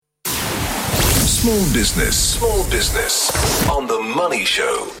Small business on The Money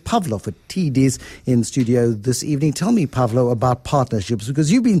Show. Pavlo Phitidis in studio this evening. Tell me, Pavlo, about partnerships,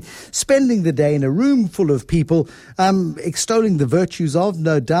 because you've been spending the day in a room full of people extolling the virtues of,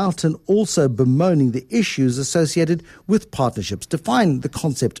 no doubt, and also bemoaning the issues associated with partnerships. Define the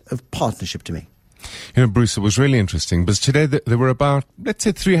concept of partnership to me. You know, Bruce, it was really interesting because today there were about, let's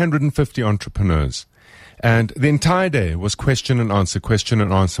say, 350 entrepreneurs. And the entire day was question and answer.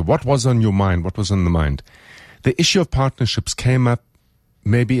 What was on your mind? What was on the mind? The issue of partnerships came up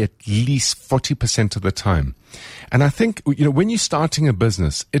maybe at least 40% of the time. And I think, you know, when you're starting a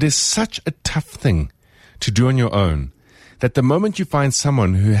business, it is such a tough thing to do on your own that the moment you find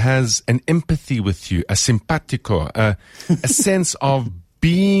someone who has an empathy with you, a simpatico, a sense of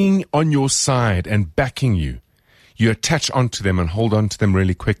being on your side and backing you, you attach onto them and hold on to them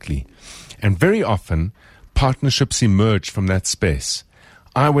really quickly. And very often, partnerships emerge from that space.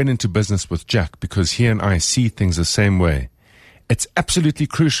 I went into business with Jack because he and I see things the same way. It's absolutely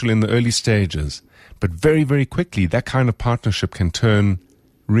crucial in the early stages, but very, very quickly, that kind of partnership can turn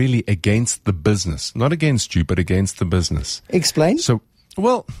really against the business. Not against you, but against the business. Explain.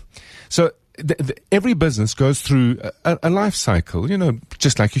 Every business goes through a life cycle, you know,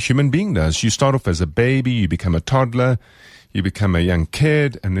 just like a human being does. You start off as a baby, you become a toddler, you become a young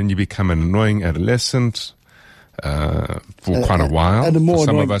kid, and then you become an annoying adolescent for quite a while. And a more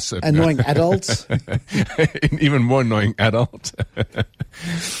some annoying, of us, annoying adult. An even more annoying adult.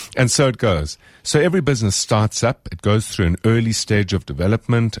 And so it goes. So every business starts up. It goes through an early stage of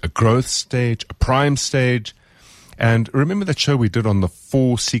development, a growth stage, a prime stage. And remember that show we did on the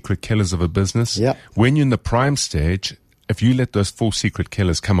 4 secret killers of a business? Yep. When you're in the prime stage, if you let those 4 secret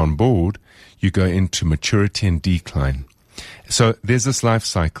killers come on board, you go into maturity and decline. So there's this life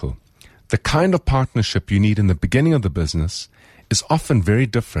cycle. The kind of partnership you need in the beginning of the business is often very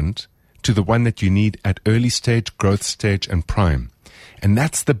different to the one that you need at early stage, growth stage, and prime. And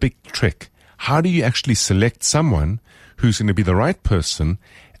that's the big trick. How do you actually select someone who's going to be the right person,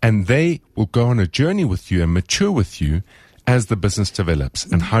 and they will go on a journey with you and mature with you as the business develops?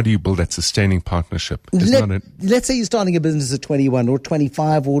 And how do you build that sustaining partnership? Let's say you're starting a business at 21 or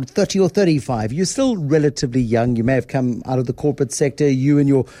 25 or 30 or 35. You're still relatively young. You may have come out of the corporate sector. You and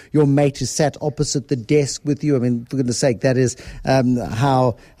your mate who sat opposite the desk with you. I mean, for goodness sake, that is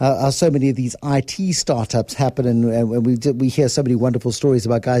how so many of these IT startups happen. And we hear so many wonderful stories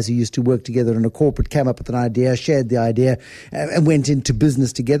about guys who used to work together in a corporate, came up with an idea, shared the idea, and went into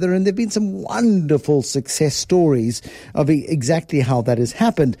business together. And there have been some wonderful success stories of exactly how that has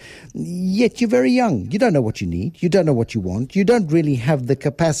happened. Yet you're very young. You don't know what you need. You don't know what you want. You don't really have the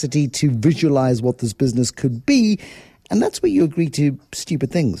capacity to visualize what this business could be. And that's where you agree to stupid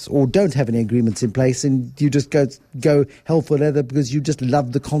things or don't have any agreements in place, and you just go hell for leather because you just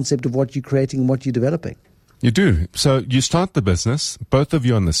love the concept of what you're creating and what you're developing. You do. So you start the business, both of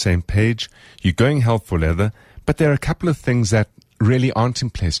you on the same page, you're going hell for leather, but there are a couple of things that really aren't in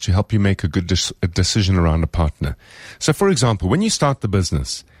place to help you make a good decision around a partner. So, for example, when you start the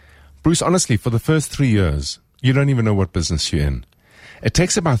business, Bruce, honestly, for the first 3 years, you don't even know what business you're in. It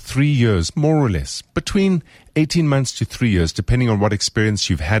takes about 3 years, more or less, between 18 months to 3 years, depending on what experience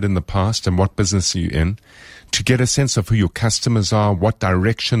you've had in the past and what business you're in, to get a sense of who your customers are, what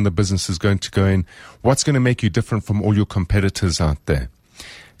direction the business is going to go in, what's going to make you different from all your competitors out there.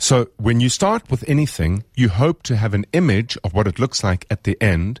 So when you start with anything, you hope to have an image of what it looks like at the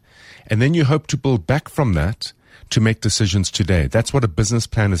end, and then you hope to build back from that to make decisions today. That's what a business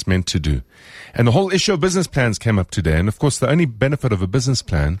plan is meant to do. And the whole issue of business plans came up today. And of course, the only benefit of a business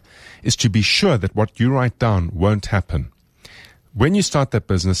plan is to be sure that what you write down won't happen. When you start that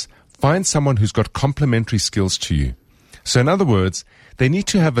business, find someone who's got complementary skills to you. So in other words, they need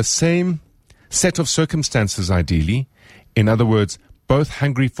to have the same set of circumstances, ideally. In other words, both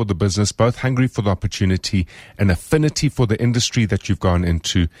hungry for the business, both hungry for the opportunity, an affinity for the industry that you've gone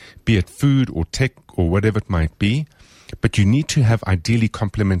into, be it food or tech or whatever it might be. But you need to have ideally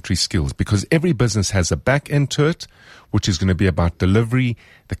complementary skills, because every business has a back end to it, which is going to be about delivery.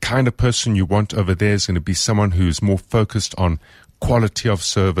 The kind of person you want over there is going to be someone who's more focused on quality of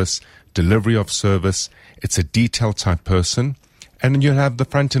service, delivery of service. It's a detail type person. And then you have the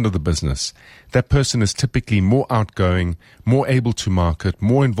front end of the business. That person is typically more outgoing, more able to market,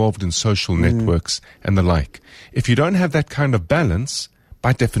 more involved in social networks and the like. If you don't have that kind of balance,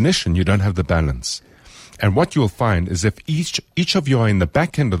 by definition, you don't have the balance. And what you'll find is if each of you are in the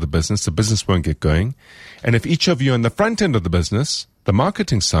back end of the business won't get going. And if each of you are in the front end of the business, the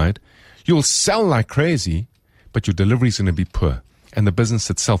marketing side, you'll sell like crazy, but your delivery is going to be poor. And the business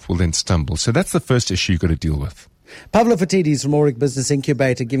itself will then stumble. So that's the first issue you've got to deal with. Pavlo Phitidis from Aurik Business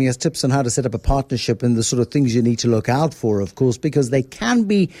Incubator giving us tips on how to set up a partnership and the sort of things you need to look out for, of course, because they can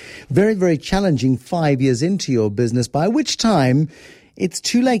be very, very challenging 5 years into your business, by which time it's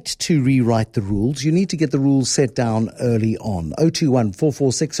too late to rewrite the rules. You need to get the rules set down early on. 021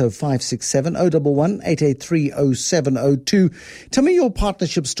 446 0567 011 883 0702. Tell me your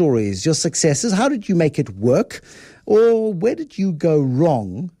partnership stories, your successes. How did you make it work? Or where did you go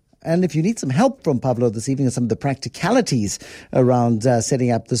wrong? And if you need some help from Pavlo this evening on some of the practicalities around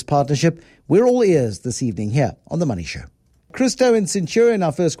setting up this partnership, we're all ears this evening here on The Money Show. Christo in Centurion,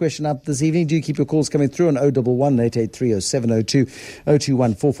 our first question up this evening. Do keep your calls coming through on 011 883 0702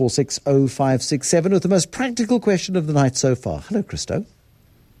 021 446 0567 with the most practical question of the night so far. Hello, Christo.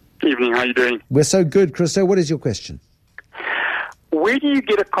 Evening, how are you doing? We're so good, Christo. What is your question? Where do you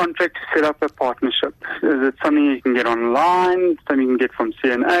get a contract to set up a partnership? Is it something you can get online, something you can get from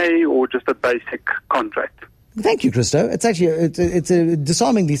CNA, or just a basic contract? Thank you, Christo. It's actually it's a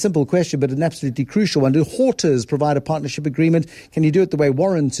disarmingly simple question, but an absolutely crucial one. Do Horters provide a partnership agreement? Can you do it the way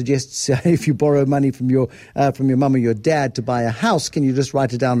Warren suggests? If you borrow money from your mum or your dad to buy a house, can you just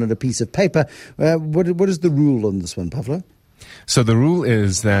write it down on a piece of paper? What is the rule on this one, Pavlo? So the rule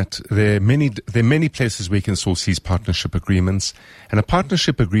is that there are many places where you can source these partnership agreements, and a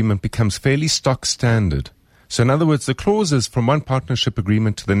partnership agreement becomes fairly stock standard. So in other words, the clauses from one partnership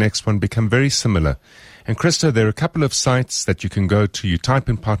agreement to the next one become very similar. And Christo, there are a couple of sites that you can go to. You type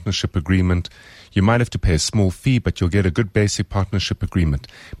in partnership agreement. You might have to pay a small fee, but you'll get a good basic partnership agreement.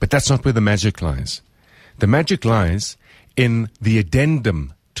 But that's not where the magic lies. The magic lies in the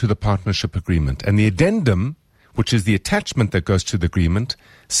addendum to the partnership agreement. And the addendum, which is the attachment that goes to the agreement,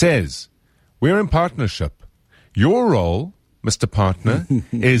 says, we're in partnership. Your role, Mr. Partner,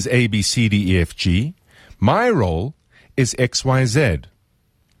 is A, B, C, D, E, F, G. My role is X, Y, Z.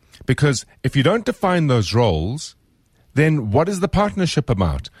 Because if you don't define those roles, then what is the partnership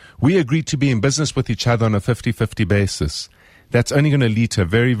about? We agreed to be in business with each other on a 50-50 basis. That's only going to lead to a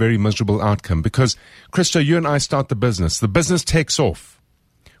very, very miserable outcome. Because, Christo, you and I start the business. The business takes off.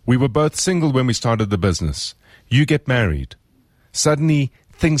 We were both single when we started the business. You get married. Suddenly,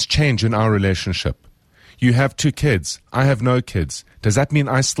 things change in our relationship. You have 2 kids. I have no kids. Does that mean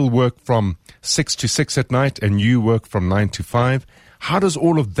I still work from 6 to 6 at night and you work from 9 to 5? How does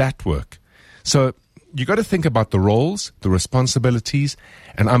all of that work? So you got to think about the roles, the responsibilities,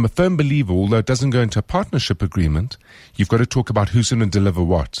 and I'm a firm believer, although it doesn't go into a partnership agreement, you've got to talk about who's going to deliver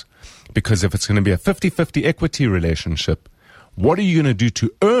what. Because if it's going to be a 50-50 equity relationship, what are you going to do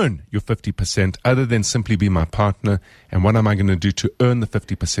to earn your 50% other than simply be my partner? And what am I going to do to earn the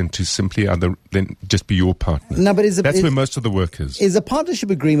 50% to simply other than just be your partner? No, but that's where most of the work is. Is a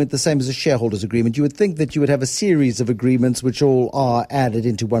partnership agreement the same as a shareholders agreement? You would think that you would have a series of agreements which all are added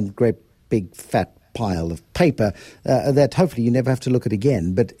into one great big fat pile of paper that hopefully you never have to look at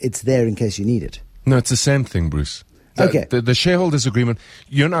again, but it's there in case you need it. No, it's the same thing, Bruce. Okay. The shareholders agreement,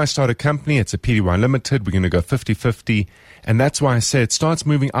 you and I start a company, it's a PDY Limited, we're going to go 50-50, and that's why I say it starts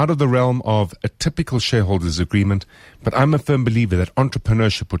moving out of the realm of a typical shareholders agreement, but I'm a firm believer that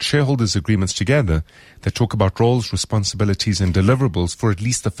entrepreneurship put shareholders agreements together that talk about roles, responsibilities, and deliverables for at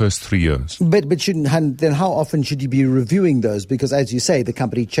least the first 3 years. But shouldn't, then how often should you be reviewing those? Because as you say, the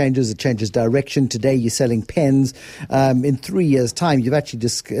company changes, it changes direction. Today you're selling pens. In 3 years' time, you've actually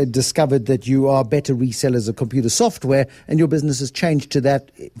discovered that you are better resellers of computer software, and your business has changed to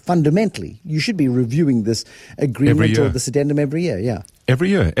that fundamentally. You should be reviewing this agreement or this addendum every year, yeah. Every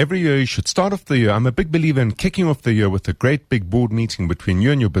year you should start off the year. I'm a big believer in kicking off the year with a great big board meeting between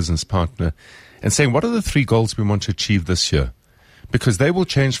you and your business partner and saying, what are the 3 goals we want to achieve this year? Because they will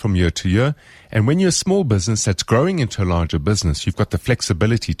change from year to year. And when you're a small business that's growing into a larger business, you've got the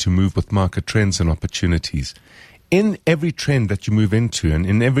flexibility to move with market trends and opportunities. In every trend that you move into and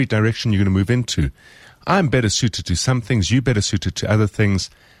in every direction you're going to move into, I'm better suited to some things, you better suited to other things.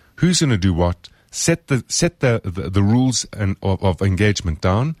 Who's going to do what? Set the rules of engagement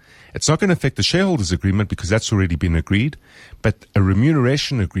down. It's not going to affect the shareholders agreement because that's already been agreed, but a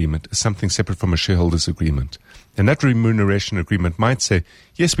remuneration agreement is something separate from a shareholders agreement. And that remuneration agreement might say,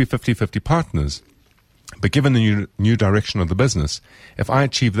 yes, we're 50-50 partners, but given the new direction of the business, if I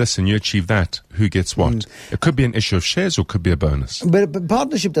achieve this and you achieve that, who gets what? It could be an issue of shares or it could be a bonus. But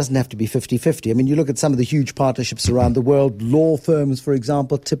partnership doesn't have to be 50-50. I mean, you look at some of the huge partnerships around the world. Law firms, for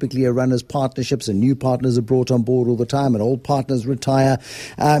example, typically are run as partnerships, and new partners are brought on board all the time, and old partners retire.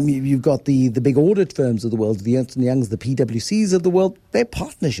 You've got the big audit firms of the world, the Ernst & Youngs, the PwCs of the world. They're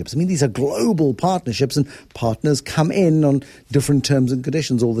partnerships. I mean, these are global partnerships, and partners come in on different terms and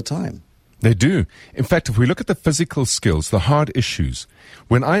conditions all the time. They do. In fact, if we look at the physical skills, the hard issues,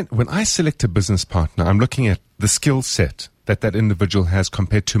 when I select a business partner, I'm looking at the skill set that that individual has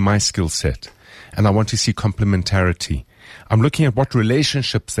compared to my skill set. And I want to see complementarity. I'm looking at what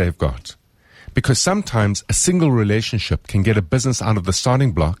relationships they've got. Because sometimes a single relationship can get a business out of the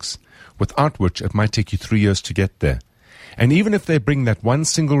starting blocks, without which it might take you 3 years to get there. And even if they bring that one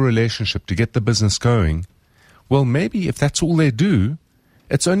single relationship to get the business going, well, maybe if that's all they do,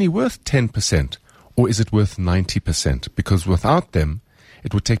 it's only worth 10%. Or is it worth 90%? Because without them,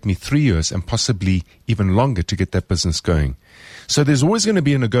 it would take me 3 years and possibly even longer to get that business going. So there's always going to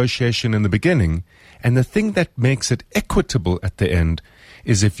be a negotiation in the beginning. And the thing that makes it equitable at the end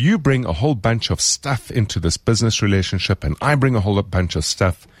is if you bring a whole bunch of stuff into this business relationship and I bring a whole bunch of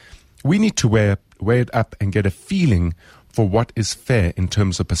stuff, we need to weigh it up and get a feeling for what is fair in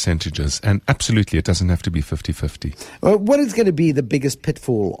terms of percentages. And absolutely, it doesn't have to be 50-50. Well, what is going to be the biggest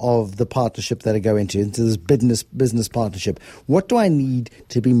pitfall of the partnership that I go into this business partnership? What do I need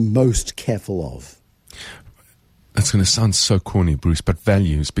to be most careful of? It's going to sound so corny, Bruce, but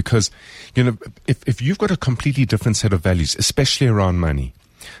values, because, if you've got a completely different set of values, especially around money.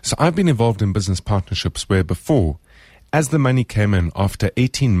 So I've been involved in business partnerships where before, as the money came in after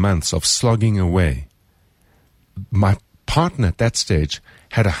 18 months of slogging away, my partner at that stage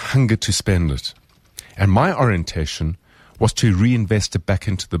had a hunger to spend it. And my orientation was to reinvest it back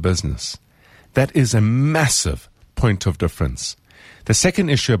into the business. That is a massive point of difference. The second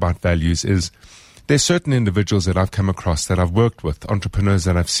issue about values is there's certain individuals that I've come across, that I've worked with, entrepreneurs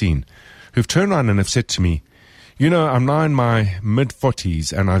that I've seen, who've turned around and have said to me, I'm now in my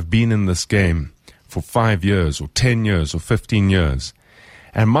mid-40s and I've been in this game for 5 years or 10 years or 15 years.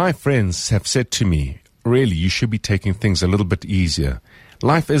 And my friends have said to me, really, you should be taking things a little bit easier.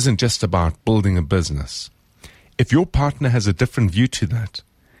 Life isn't just about building a business. If your partner has a different view to that,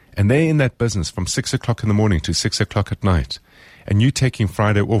 and they're in that business from 6 o'clock in the morning to 6 o'clock at night, and you taking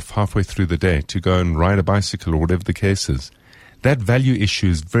Friday off halfway through the day to go and ride a bicycle or whatever the case is, that value issue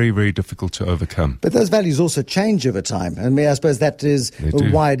is very, very difficult to overcome. But those values also change over time. I mean, I suppose that is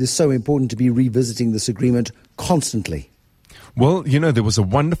why it is so important to be revisiting this agreement constantly. Well, there was a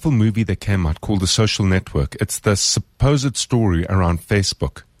wonderful movie that came out called The Social Network. It's the supposed story around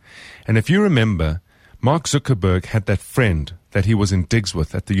Facebook. And if you remember, Mark Zuckerberg had that friend that he was in digs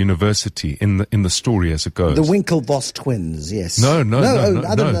with at the university in the story as it goes. The Winklevoss twins, yes. No,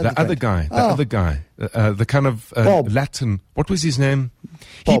 the other guy. The kind of Latin, what was his name?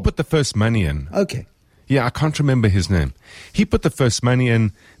 Bob. He put the first money in. Okay. Yeah, I can't remember his name. He put the first money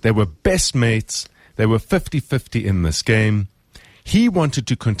in. They were best mates. They were 50-50 in this game. He wanted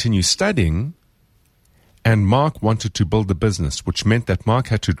to continue studying, and Mark wanted to build a business, which meant that Mark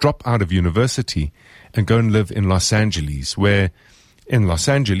had to drop out of university and go and live in Los Angeles, where in Los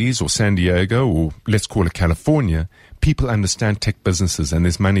Angeles or San Diego, or let's call it California, people understand tech businesses and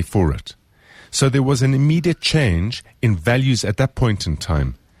there's money for it. So there was an immediate change in values at that point in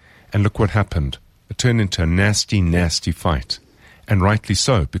time. And look what happened. It turned into a nasty, nasty fight. And rightly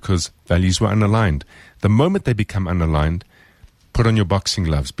so, because values were unaligned. The moment they become unaligned, put on your boxing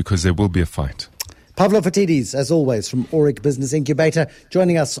gloves, because there will be a fight. Pavlo Phitidis, as always, from Aurik Business Incubator,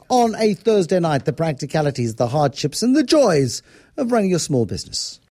 joining us on a Thursday night, the practicalities, the hardships and the joys of running your small business.